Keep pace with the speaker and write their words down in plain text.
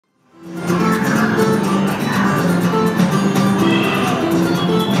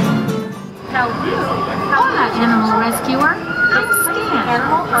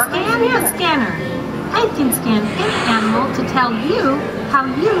tell you how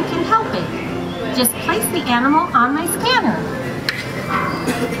you can help it. Just place the animal on my scanner.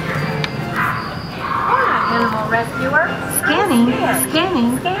 Animal rescuer. Scanning,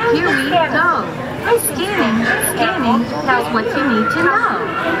 scanning, here we go. Scanning, scanning, here's what you need to know.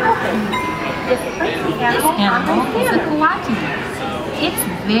 Just place the This animal is a coati. It's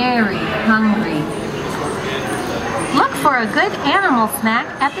very hungry. Look for a good animal snack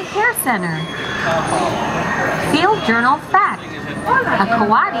at the care center. Field Journal fact. A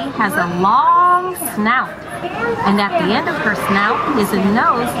coati has a long snout, and at the end of her snout is a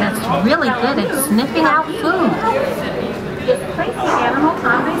nose that's really good at sniffing out food. Just place the animal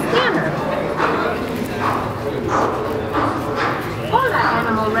on my scanner. Hola,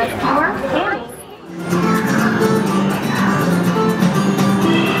 animal rescuer.